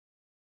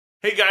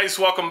Hey guys,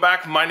 welcome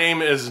back. My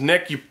name is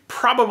Nick. You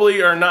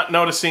probably are not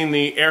noticing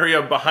the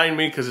area behind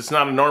me because it's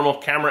not a normal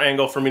camera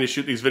angle for me to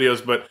shoot these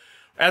videos, but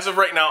as of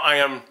right now, I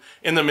am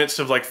in the midst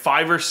of like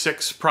 5 or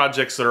 6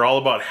 projects that are all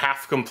about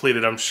half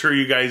completed. I'm sure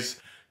you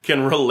guys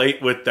can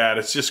relate with that.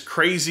 It's just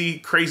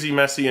crazy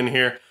messy in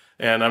here,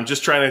 and I'm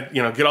just trying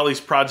to, get all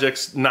these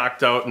projects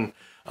knocked out. And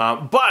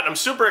but I'm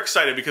super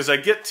excited because I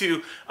get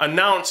to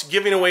announce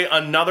giving away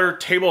another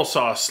table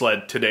saw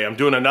sled today. I'm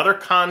doing another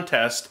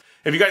contest.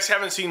 If you guys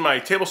haven't seen my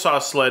table saw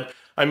sled,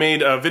 I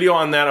made a video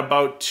on that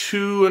about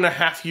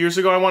 2.5 years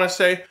ago, I want to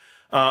say.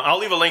 I'll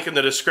leave a link in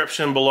the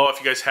description below if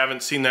you guys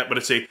haven't seen that, but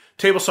it's a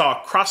table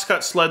saw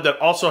crosscut sled that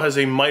also has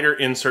a miter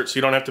insert, so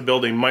you don't have to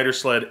build a miter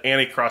sled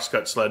and a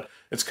crosscut sled.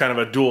 It's kind of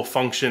a dual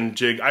function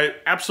jig. I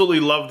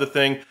absolutely love the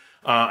thing.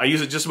 I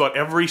use it just about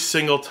every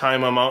single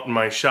time I'm out in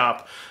my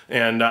shop.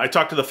 And I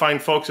talked to the fine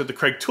folks at the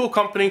Craig Tool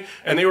Company,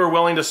 and they were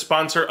willing to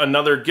sponsor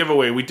another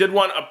giveaway. We did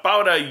one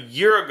about a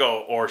year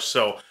ago or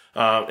so.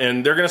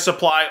 And they're going to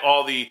supply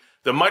all the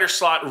miter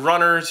slot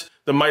runners,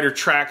 the miter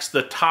tracks,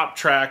 the top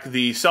track,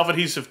 the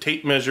self-adhesive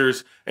tape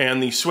measures,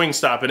 and the swing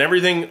stop, and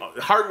everything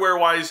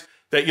hardware-wise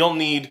that you'll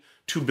need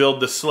to build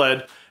the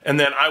sled. And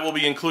then I will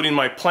be including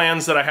my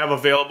plans that I have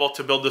available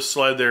to build the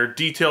sled. They're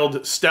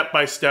detailed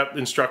step-by-step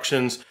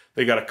instructions.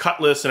 They got a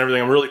cut list and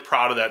everything. I'm really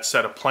proud of that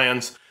set of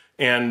plans.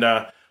 And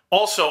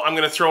also, I'm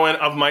going to throw in,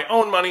 of my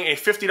own money, a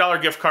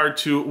 $50 gift card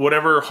to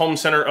whatever home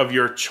center of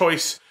your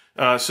choice,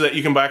 so that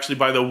you can actually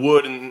buy the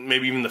wood and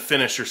maybe even the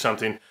finish or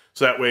something.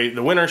 So that way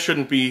the winner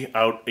shouldn't be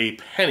out a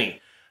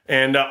penny.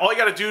 And all you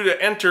got to do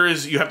to enter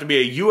is you have to be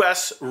a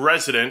U.S.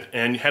 resident,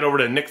 and head over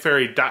to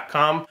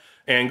nickferry.com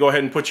and go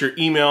ahead and put your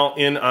email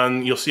in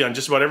on, you'll see on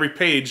just about every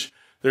page,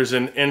 there's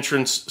an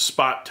entrance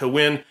spot to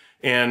win.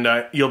 And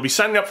you'll be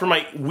signing up for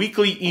my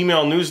weekly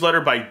email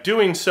newsletter by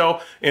doing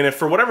so. And if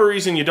for whatever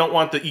reason you don't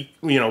want the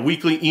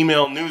weekly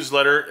email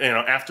newsletter,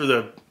 after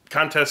the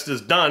contest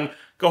is done,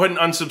 go ahead and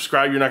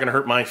unsubscribe. You're not going to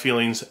hurt my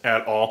feelings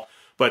at all.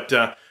 But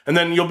and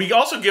then you'll be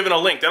also given a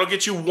link. That'll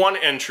get you one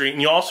entry,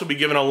 and you'll also be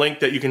given a link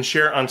that you can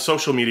share on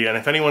social media. And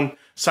if anyone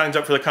signs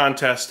up for the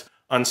contest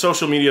on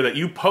social media that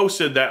you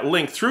posted that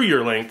link through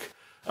your link,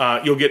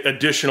 you'll get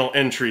additional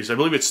entries. I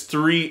believe it's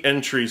 3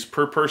 entries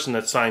per person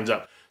that signs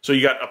up. So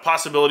you got a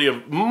possibility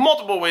of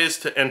multiple ways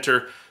to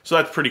enter. So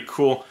that's pretty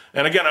cool.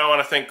 And again, I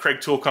want to thank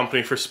Craig Tool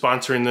Company for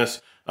sponsoring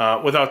this.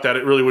 Without that,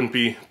 it really wouldn't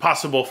be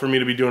possible for me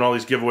to be doing all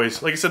these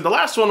giveaways. Like I said, the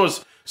last one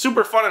was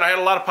super fun, and I had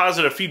a lot of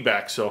positive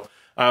feedback, so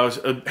I was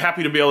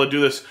happy to be able to do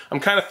this.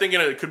 I'm kind of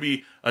thinking it could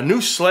be a new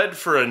sled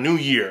for a new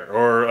year,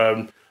 or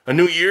a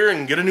new year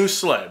and get a new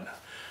sled.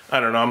 I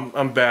don't know,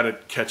 I'm bad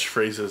at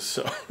catchphrases,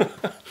 so.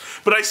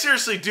 But I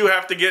seriously do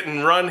have to get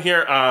and run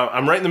here.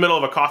 I'm right in the middle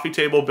of a coffee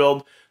table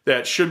build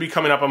that should be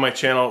coming up on my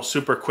channel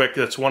super quick.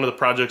 That's one of the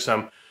projects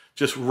I'm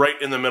just right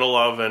in the middle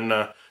of,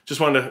 and just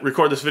wanted to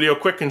record this video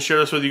quick and share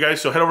this with you guys.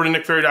 So head over to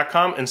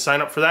nickferry.com and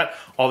sign up for that.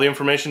 All the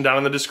information down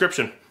in the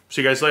description.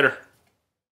 See you guys later.